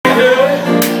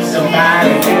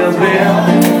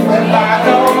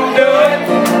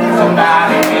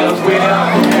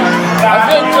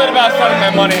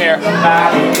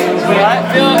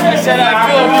I said I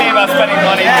feel okay about spending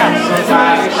money. Yeah.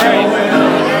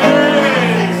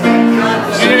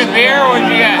 You need a beer or what'd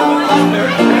you get? I'm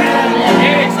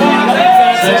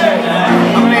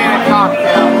gonna get a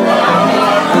cocktail.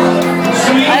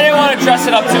 I didn't want to dress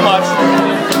it up too much.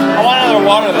 I want another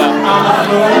water though.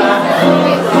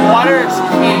 Water is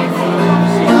key.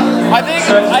 I think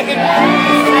I can.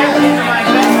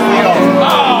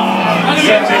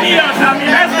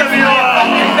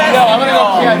 Yo, I'm gonna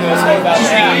go pee on this way about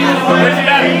that. Where's he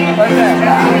at? Right there.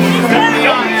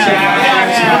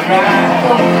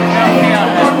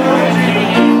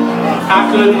 I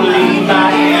couldn't believe my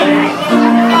ears.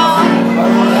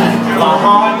 My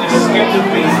heart just skipped a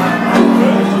beat.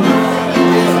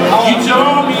 You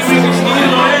told me we could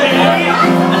steal away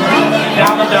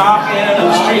down the dark end of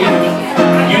the street.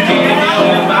 You did it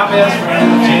with my best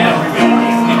friend, Jim.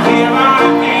 You came out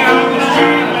of the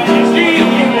street.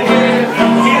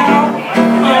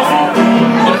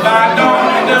 If I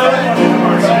don't do it,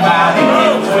 somebody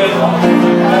else will.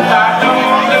 If I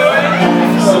don't do it,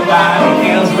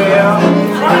 somebody else will.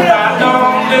 If I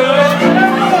don't do it,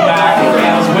 somebody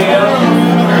else will.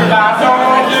 If I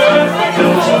don't do it,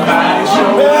 somebody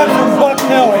should. Man from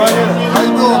Bucknell right here. How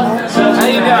you doing, man? How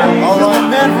you doing? All right.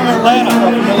 Man from Atlanta.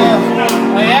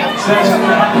 Oh yeah?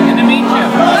 Good to meet you.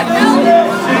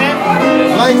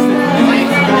 Langston. Chad. Nice to meet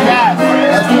you.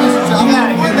 I'm not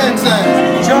your name,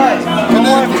 Sam. John. My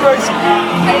name is Tracy.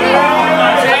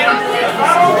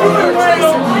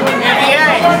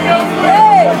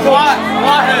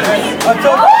 I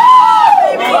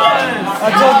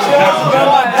told Chad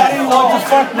about daddy wants to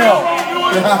fuck now.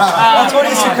 That's what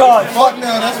he should call it. Fuck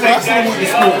now. That's what I should have went to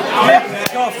school.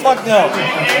 Yeah, go fuck now.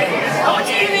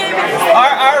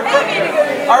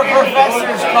 Our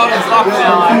professors called it fuck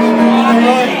now.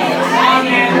 I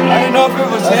didn't know if it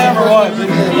was him or what, but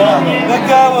that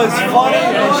guy was funny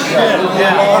as shit.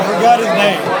 Yeah. I forgot his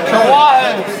name.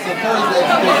 What?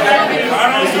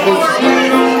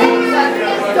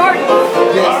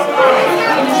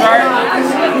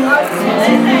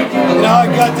 Now I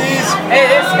got these. Hey,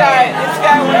 this guy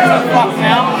wants to fuck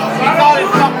now. He called it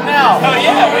fuck now. Oh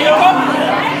yeah, where you from?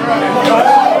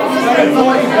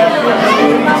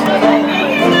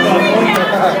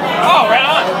 Oh, right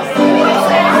on.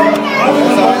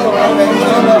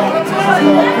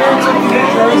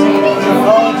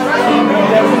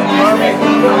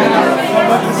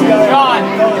 John.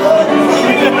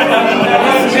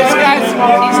 This guy's,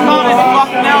 he's calling it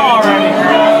fuck now already.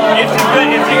 If you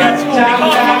got school,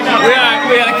 we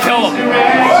gotta kill him.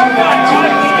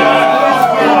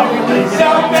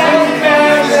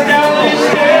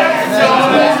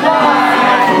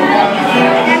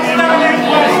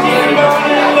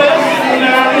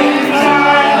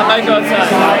 I might go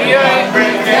outside. Are you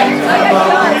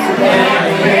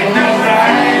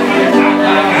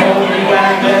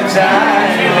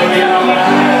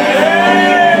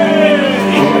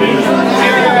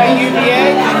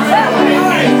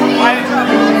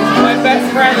my best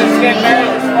friend is getting married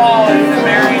this fall and is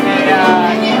marrying a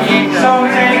UVA girl. So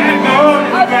take the golden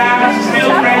grass,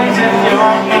 still friends in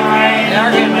your mind. They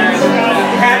are getting married.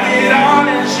 Have it on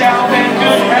and shelf and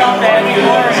good health and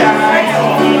your time.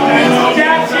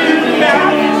 Tattooed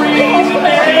boundaries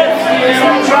and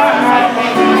still try.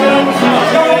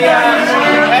 So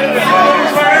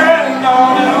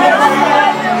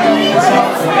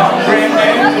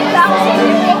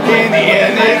in the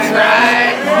end it's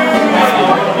right.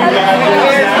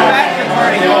 Here's the bachelor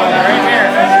party going on right here.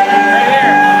 Right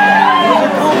here.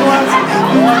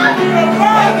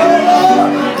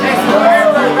 Hey, so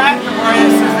where's our bachelor party?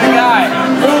 This is the guy.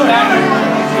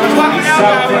 We're fucking out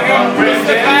guy. We're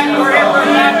here for a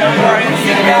bachelor party. This is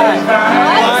the guy.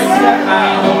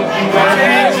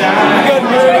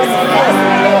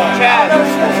 Chad.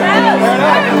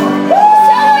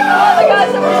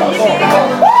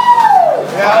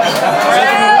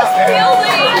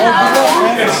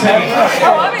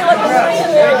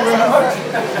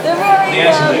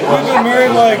 We've been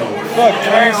married like, fuck,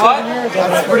 27 years.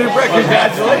 That's pretty impressive.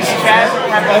 Congratulations. That's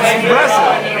impressive.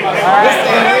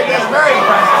 That's very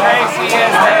impressive. Tracy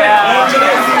is I'll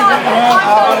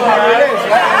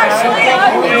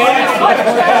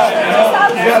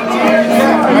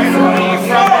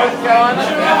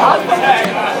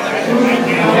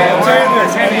tell you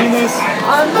this, I mean this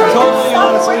totally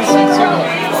honestly sincerely.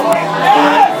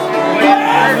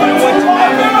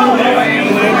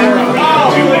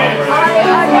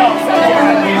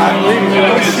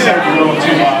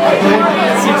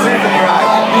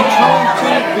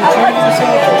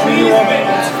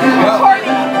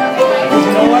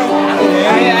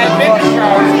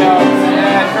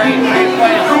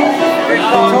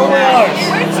 Totally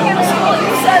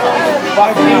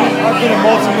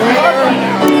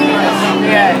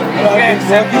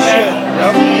drunk as shit.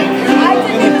 Yep. I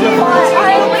didn't reply.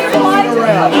 I only replied to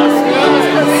a couple of schools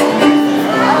because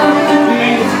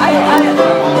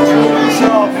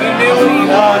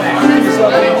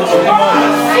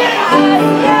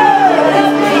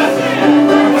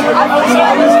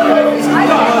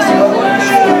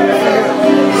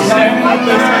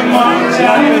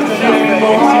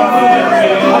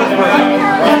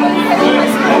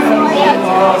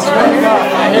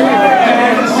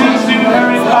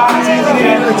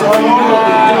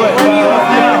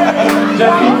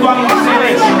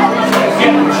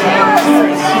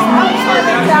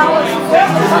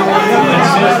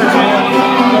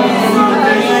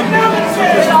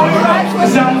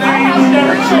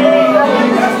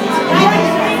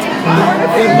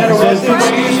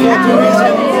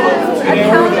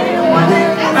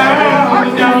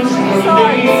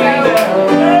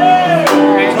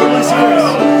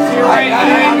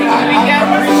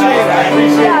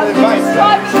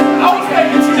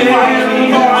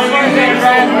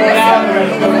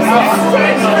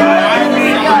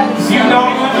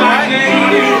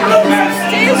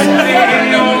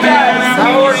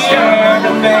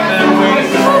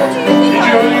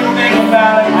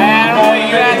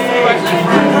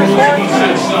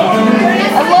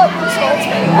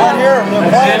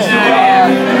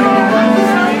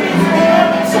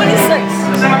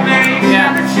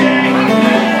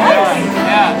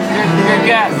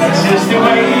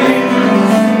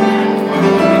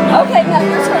okay, now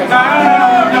your turn.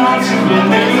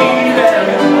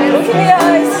 Look in the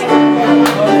eyes.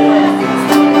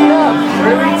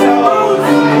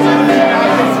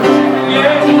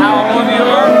 How old you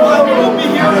are? We'll be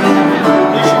here.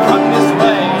 You should come this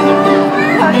way.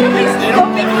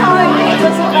 Don't be kind. It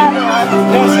doesn't matter.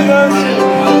 Yes, it does.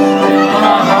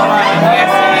 Hold on.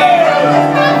 Yes,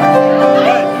 Go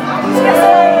ahead.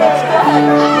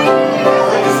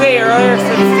 say earlier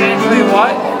substantially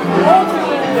what?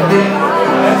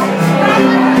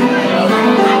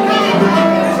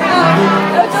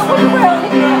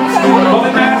 Well,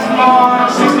 the basketball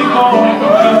 64,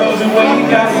 goes away, you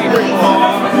got to get it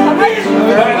on.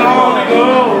 But I don't want to go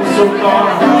so far.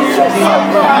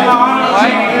 I want to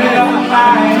change it up the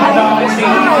line, I don't see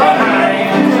the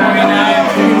line.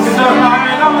 It's a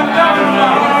line on the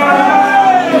line.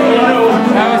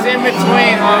 That was in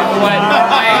between what